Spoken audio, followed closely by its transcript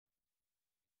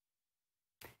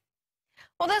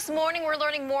Well, this morning we're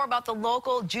learning more about the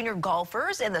local junior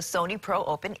golfers in the Sony Pro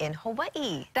Open in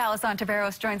Hawaii. Dallas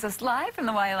Ontiveros joins us live from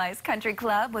the Waialae's Country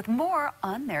Club with more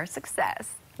on their success.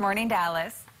 Morning,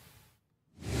 Dallas.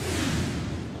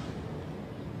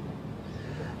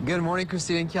 Good morning,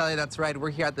 Christine and Kelly. That's right. We're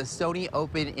here at the Sony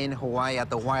Open in Hawaii at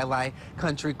the Waialae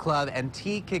Country Club, and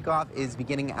tee kickoff is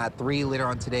beginning at 3 later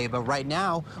on today. But right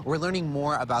now, we're learning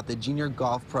more about the junior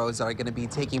golf pros that are going to be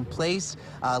taking place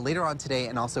later on today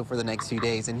and also for the next few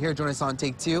days. And here, join us on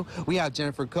Take 2, we have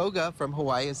Jennifer Koga from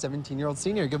Hawaii, a 17-year-old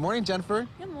senior. Good morning, Jennifer.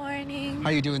 Good morning. How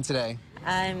are you doing today?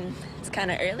 It's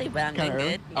kind of early, but I'm doing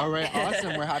good. All right,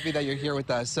 awesome. We're happy that you're here with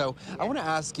us. So I want to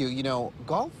ask you, you know,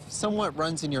 golf somewhat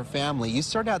runs in your family. You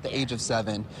started at the age of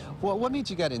 7. What made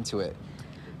you get into it?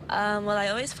 Well, I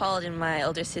always followed in my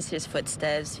older sister's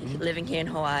footsteps. Living here in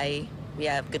Hawaii, we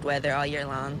have good weather all year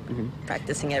long,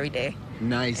 practicing every day.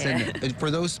 Nice. Yeah. And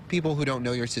for those people who don't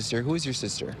know your sister, who is your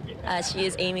sister? She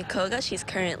is Amy Koga. She's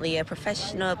currently a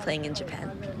professional playing in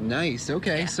Japan. Nice.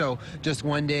 Okay. Yeah. So just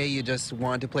one day you just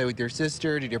wanted to play with your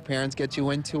sister. Did your parents get you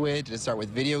into it? Did it start with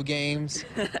video games?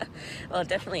 Well,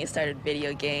 definitely it started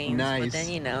video games. Nice. But then,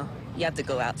 you know, you have to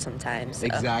go out sometimes. So.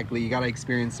 Exactly. You got to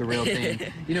experience the real thing.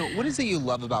 You know, what is it you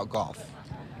love about golf?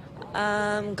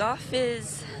 Golf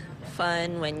is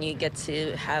fun when you get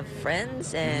to have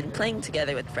friends and playing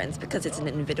together with friends because it's an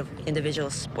individual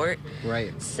sport.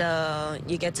 Right. So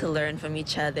you get to learn from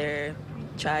each other,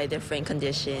 try different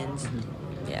conditions.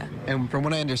 Yeah. And from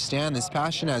what I understand, this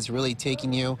passion has really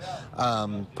taken you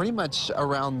pretty much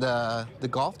around the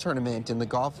golf tournament and the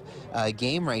golf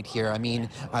game right here. I mean,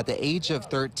 at the age of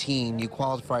 13, you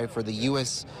qualified for the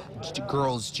U.S.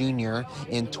 Girls Junior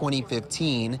in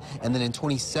 2015, and then in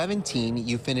 2017,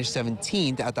 you finished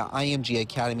 17th at the IMG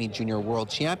Academy Junior World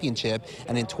Championship,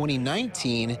 and in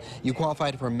 2019, you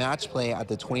qualified for match play at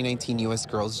the 2019 U.S.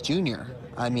 Girls Junior.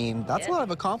 I mean, that's a lot of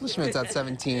accomplishments at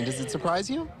 17. Does it surprise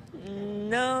you?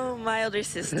 No, my older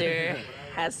sister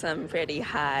has some pretty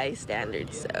high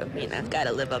standards, so, you know,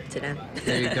 gotta live up to them.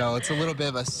 There you go. It's a little bit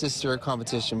of a sister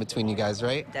competition between you guys,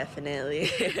 right?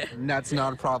 Definitely. That's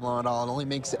not a problem at all. It only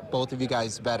makes both of you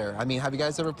guys better. I mean, have you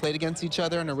guys ever played against each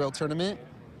other in a real tournament?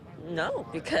 No,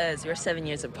 because we're 7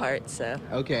 years apart, so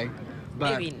Okay.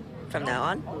 But maybe from now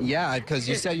on. yeah, because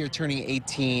you said you're turning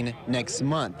 18 next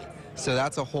month, so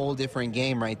that's a whole different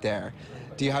game right there.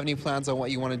 Do you have any plans on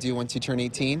what you want to do once you turn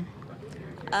 18?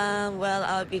 Well,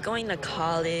 I'll be going to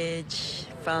college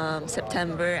from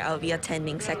September. I'll be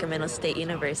attending Sacramento State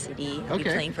University. I'll be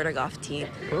playing for the golf team.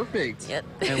 Perfect. Yep.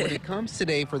 And when it comes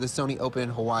today for the Sony Open in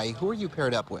Hawaii, who are you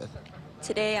paired up with?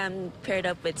 Today I'm paired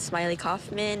up with Smiley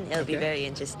Kaufman. It'll be very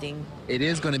interesting. It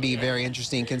is going to be very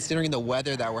interesting considering the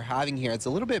weather that we're having here. It's a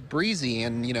little bit breezy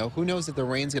and, you know, who knows if the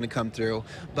rain's going to come through.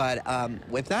 But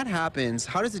if that happens,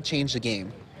 how does it change the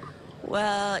game?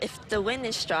 Well, if the wind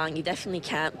is strong, you definitely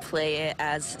can't play it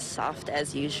as soft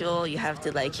as usual. You have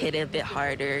to like hit it a bit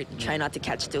harder, try not to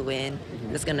catch the wind.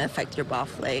 It's going to affect your ball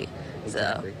flight.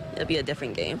 So it'll be a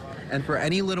different game. And for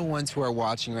any little ones who are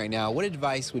watching right now, what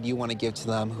advice would you want to give to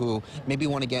them who maybe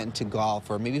want to get into golf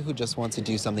or maybe who just wants to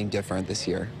do something different this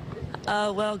year?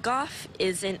 Well, golf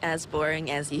isn't as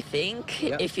boring as you think.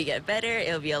 Yep. If you get better,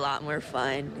 it'll be a lot more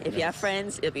fun. If you have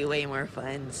friends, it'll be way more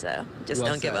fun. So just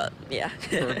don't give up. Yeah.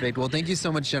 Perfect. Well, thank you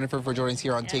so much, Jennifer, for joining us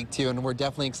here on Take 2, and we're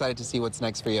definitely excited to see what's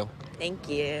next for you. Thank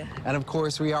you. And of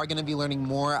course, we are going to be learning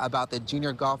more about the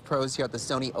junior golf pros here at the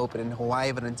Sony Open in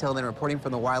Hawaii. But until then, reporting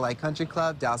from the Waialae Country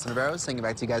Club, Dallas Ontiveros, saying it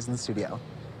back to you guys in the studio.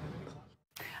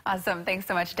 Awesome. Thanks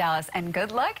so much, Dallas, and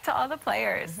good luck to all the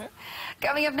players.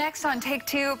 Coming up next on Take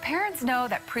 2, parents know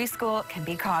that preschool can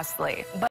be costly.